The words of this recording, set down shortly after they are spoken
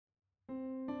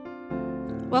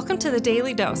Welcome to the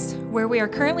Daily Dose, where we are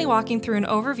currently walking through an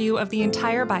overview of the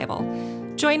entire Bible.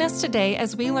 Join us today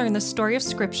as we learn the story of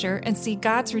Scripture and see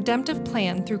God's redemptive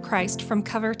plan through Christ from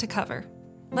cover to cover.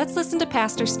 Let's listen to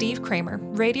Pastor Steve Kramer,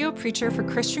 radio preacher for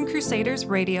Christian Crusaders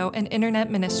Radio and Internet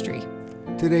Ministry.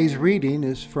 Today's reading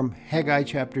is from Haggai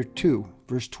chapter 2,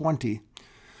 verse 20.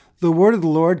 The word of the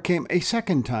Lord came a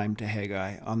second time to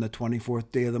Haggai on the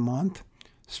 24th day of the month.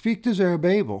 Speak to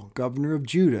Zerubbabel, governor of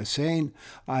Judah, saying,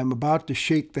 I am about to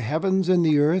shake the heavens and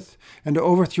the earth, and to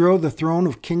overthrow the throne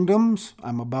of kingdoms. I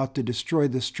am about to destroy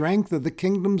the strength of the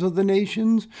kingdoms of the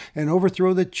nations, and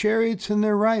overthrow the chariots and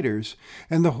their riders.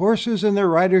 And the horses and their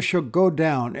riders shall go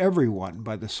down, every one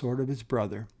by the sword of his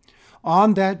brother.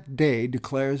 On that day,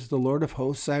 declares the Lord of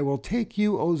hosts, I will take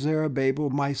you, O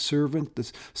Zerubbabel, my servant,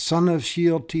 the son of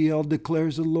Shealtiel,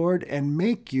 declares the Lord, and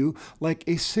make you like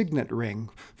a signet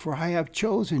ring, for I have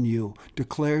chosen you,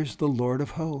 declares the Lord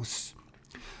of hosts.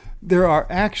 There are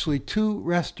actually two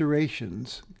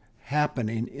restorations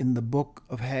happening in the book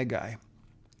of Haggai.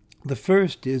 The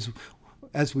first is,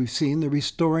 as we've seen, the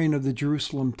restoring of the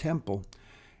Jerusalem temple.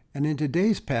 And in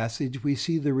today's passage, we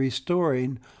see the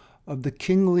restoring of the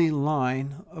kingly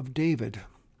line of David.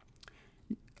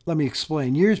 Let me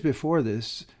explain. Years before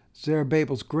this,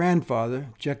 Zerubbabel's grandfather,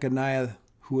 Jeconiah,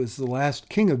 who was the last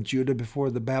king of Judah before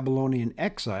the Babylonian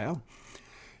exile,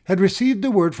 had received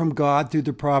the word from God through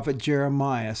the prophet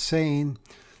Jeremiah, saying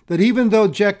that even though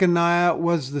Jeconiah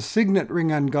was the signet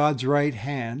ring on God's right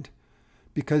hand,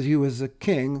 because he was a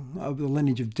king of the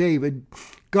lineage of David,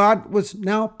 God was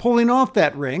now pulling off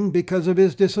that ring because of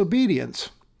his disobedience.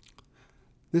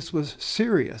 This was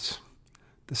serious.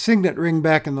 The signet ring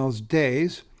back in those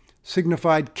days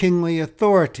signified kingly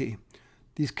authority.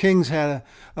 These rings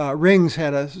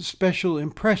had a special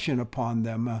impression upon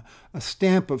them, a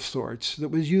stamp of sorts that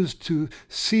was used to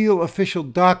seal official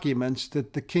documents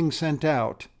that the king sent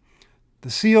out. The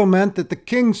seal meant that the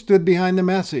king stood behind the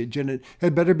message and it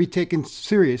had better be taken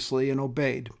seriously and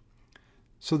obeyed.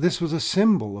 So this was a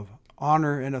symbol of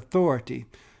honor and authority.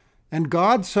 And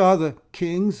God saw the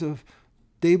kings of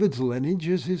David's lineage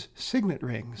as his signet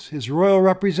rings, his royal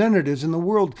representatives in the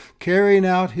world carrying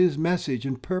out his message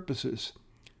and purposes.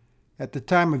 At the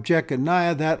time of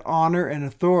Jeconiah, that honor and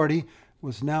authority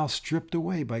was now stripped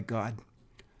away by God.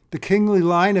 The kingly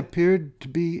line appeared to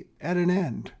be at an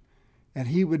end, and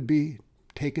he would be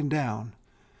taken down.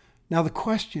 Now the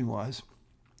question was,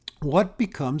 what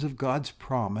becomes of God's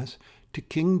promise to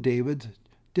King David's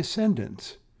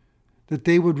descendants? That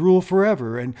they would rule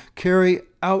forever and carry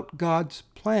out God's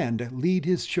plan to lead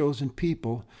his chosen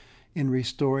people in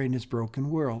restoring his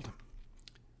broken world.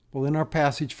 Well, in our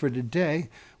passage for today,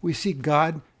 we see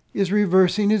God is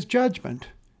reversing his judgment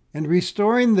and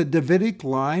restoring the Davidic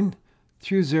line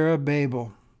through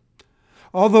Zerubbabel.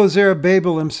 Although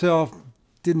Zerubbabel himself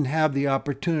didn't have the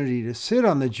opportunity to sit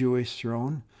on the Jewish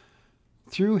throne,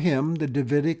 through him the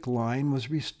Davidic line was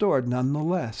restored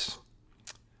nonetheless.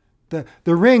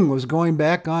 The ring was going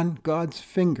back on God's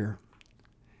finger.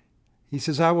 He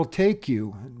says, I will take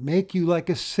you and make you like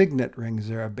a signet ring,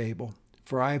 Zerubbabel,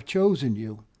 for I have chosen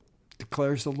you,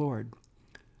 declares the Lord.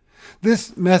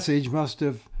 This message must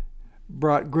have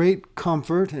brought great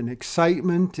comfort and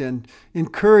excitement and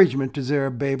encouragement to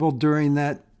Zerubbabel during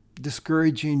that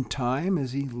discouraging time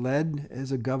as he led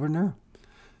as a governor.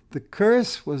 The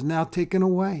curse was now taken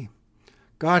away.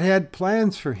 God had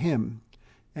plans for him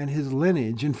and his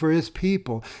lineage and for his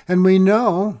people. And we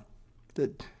know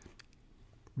that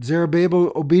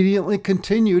Zerubbabel obediently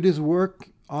continued his work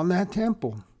on that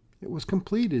temple. It was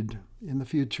completed in the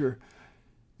future.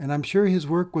 And I'm sure his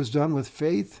work was done with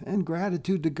faith and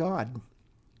gratitude to God.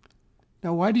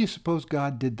 Now, why do you suppose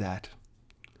God did that?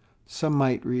 Some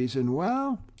might reason,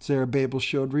 well, Zerubbabel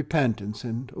showed repentance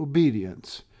and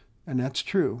obedience, and that's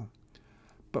true.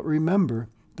 But remember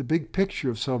the big picture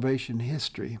of salvation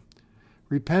history.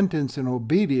 Repentance and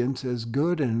obedience, as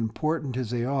good and important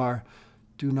as they are,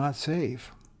 do not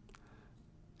save.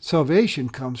 Salvation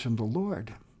comes from the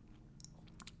Lord.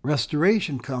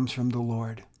 Restoration comes from the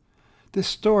Lord. This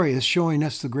story is showing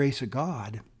us the grace of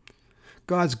God.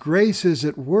 God's grace is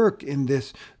at work in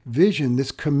this vision,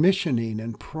 this commissioning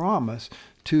and promise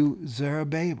to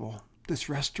Zerubbabel, this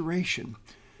restoration.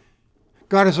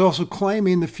 God is also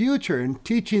claiming the future and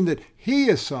teaching that he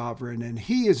is sovereign and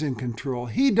he is in control.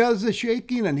 He does the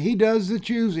shaking and he does the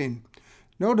choosing.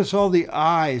 Notice all the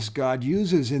I's God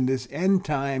uses in this end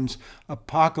times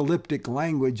apocalyptic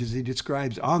language as he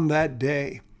describes on that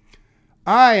day.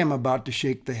 I am about to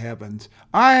shake the heavens.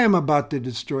 I am about to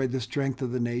destroy the strength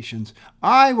of the nations.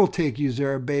 I will take you,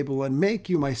 Zerubbabel, and make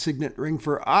you my signet ring,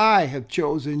 for I have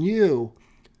chosen you.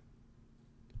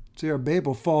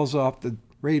 Zerubbabel falls off the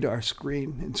radar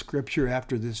screen in Scripture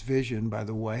after this vision, by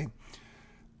the way.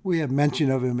 We have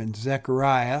mention of him in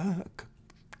Zechariah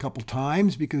a couple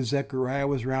times because Zechariah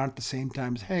was around at the same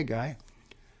time as Haggai.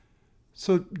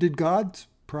 So did God's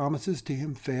promises to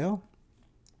him fail?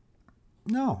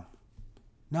 No,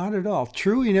 not at all.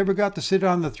 True, he never got to sit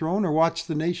on the throne or watch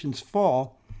the nations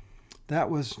fall. That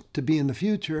was to be in the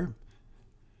future.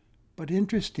 But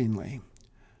interestingly,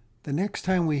 the next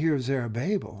time we hear of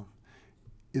Zerubbabel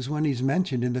is when he's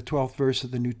mentioned in the 12th verse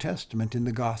of the New Testament in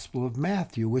the Gospel of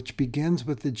Matthew, which begins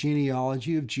with the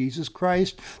genealogy of Jesus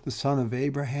Christ, the son of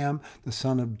Abraham, the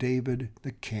son of David,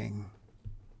 the king,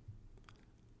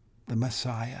 the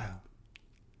Messiah.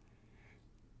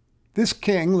 This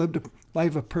king lived a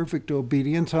life of perfect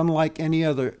obedience, unlike any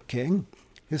other king.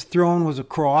 His throne was a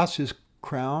cross, his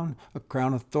crown, a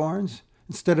crown of thorns.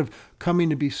 Instead of coming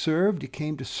to be served, he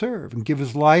came to serve and give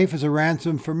his life as a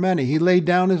ransom for many. He laid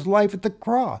down his life at the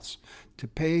cross to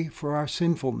pay for our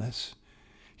sinfulness.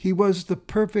 He was the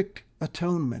perfect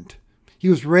atonement. He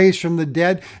was raised from the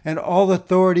dead, and all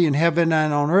authority in heaven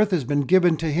and on earth has been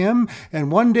given to him. And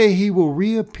one day he will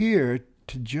reappear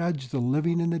to judge the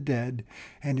living and the dead,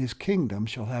 and his kingdom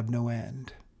shall have no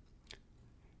end.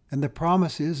 And the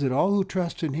promise is that all who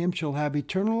trust in him shall have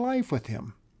eternal life with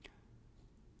him.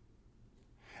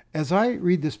 As I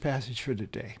read this passage for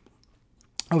today,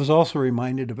 I was also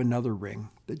reminded of another ring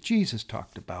that Jesus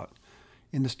talked about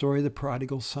in the story of the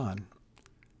prodigal son.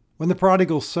 When the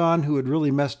prodigal son, who had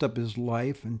really messed up his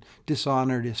life and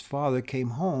dishonored his father, came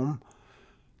home,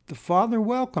 the father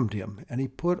welcomed him, and he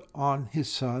put on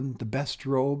his son the best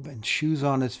robe and shoes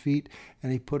on his feet,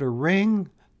 and he put a ring,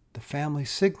 the family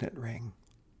signet ring,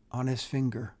 on his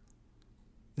finger.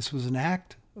 This was an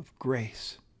act of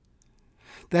grace.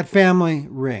 That family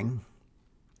ring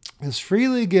is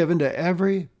freely given to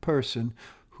every person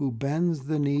who bends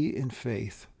the knee in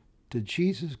faith to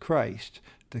Jesus Christ,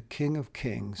 the King of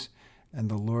Kings and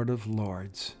the Lord of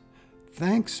Lords.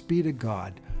 Thanks be to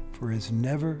God for his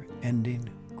never-ending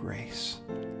grace.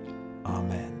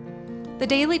 Amen. The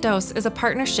Daily Dose is a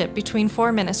partnership between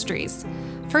 4 ministries.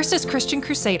 First is Christian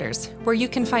Crusaders, where you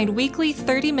can find weekly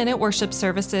 30-minute worship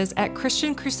services at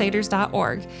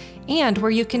christiancrusaders.org, and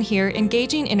where you can hear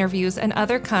engaging interviews and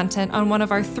other content on one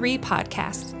of our 3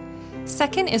 podcasts.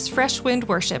 Second is Fresh Wind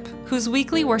Worship, whose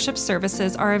weekly worship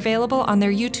services are available on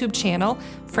their YouTube channel,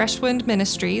 Fresh Wind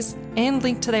Ministries, and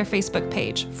linked to their Facebook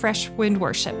page, Fresh Wind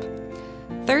Worship.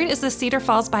 Third is the Cedar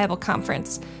Falls Bible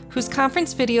Conference, whose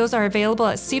conference videos are available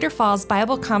at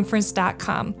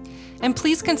cedarfallsbibleconference.com. And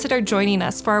please consider joining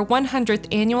us for our 100th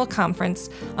annual conference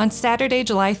on Saturday,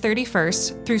 July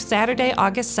 31st through Saturday,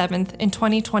 August 7th in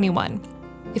 2021.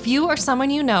 If you or someone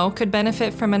you know could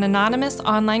benefit from an anonymous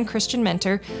online Christian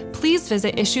mentor, please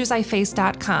visit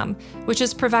issuesiface.com, which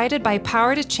is provided by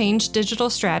Power to Change Digital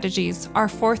Strategies, our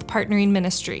 4th partnering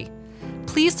ministry.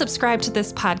 Please subscribe to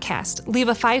this podcast, leave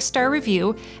a 5-star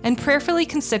review, and prayerfully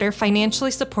consider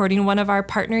financially supporting one of our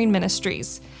partnering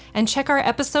ministries. And check our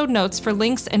episode notes for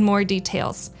links and more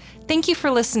details. Thank you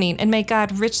for listening, and may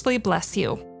God richly bless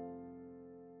you.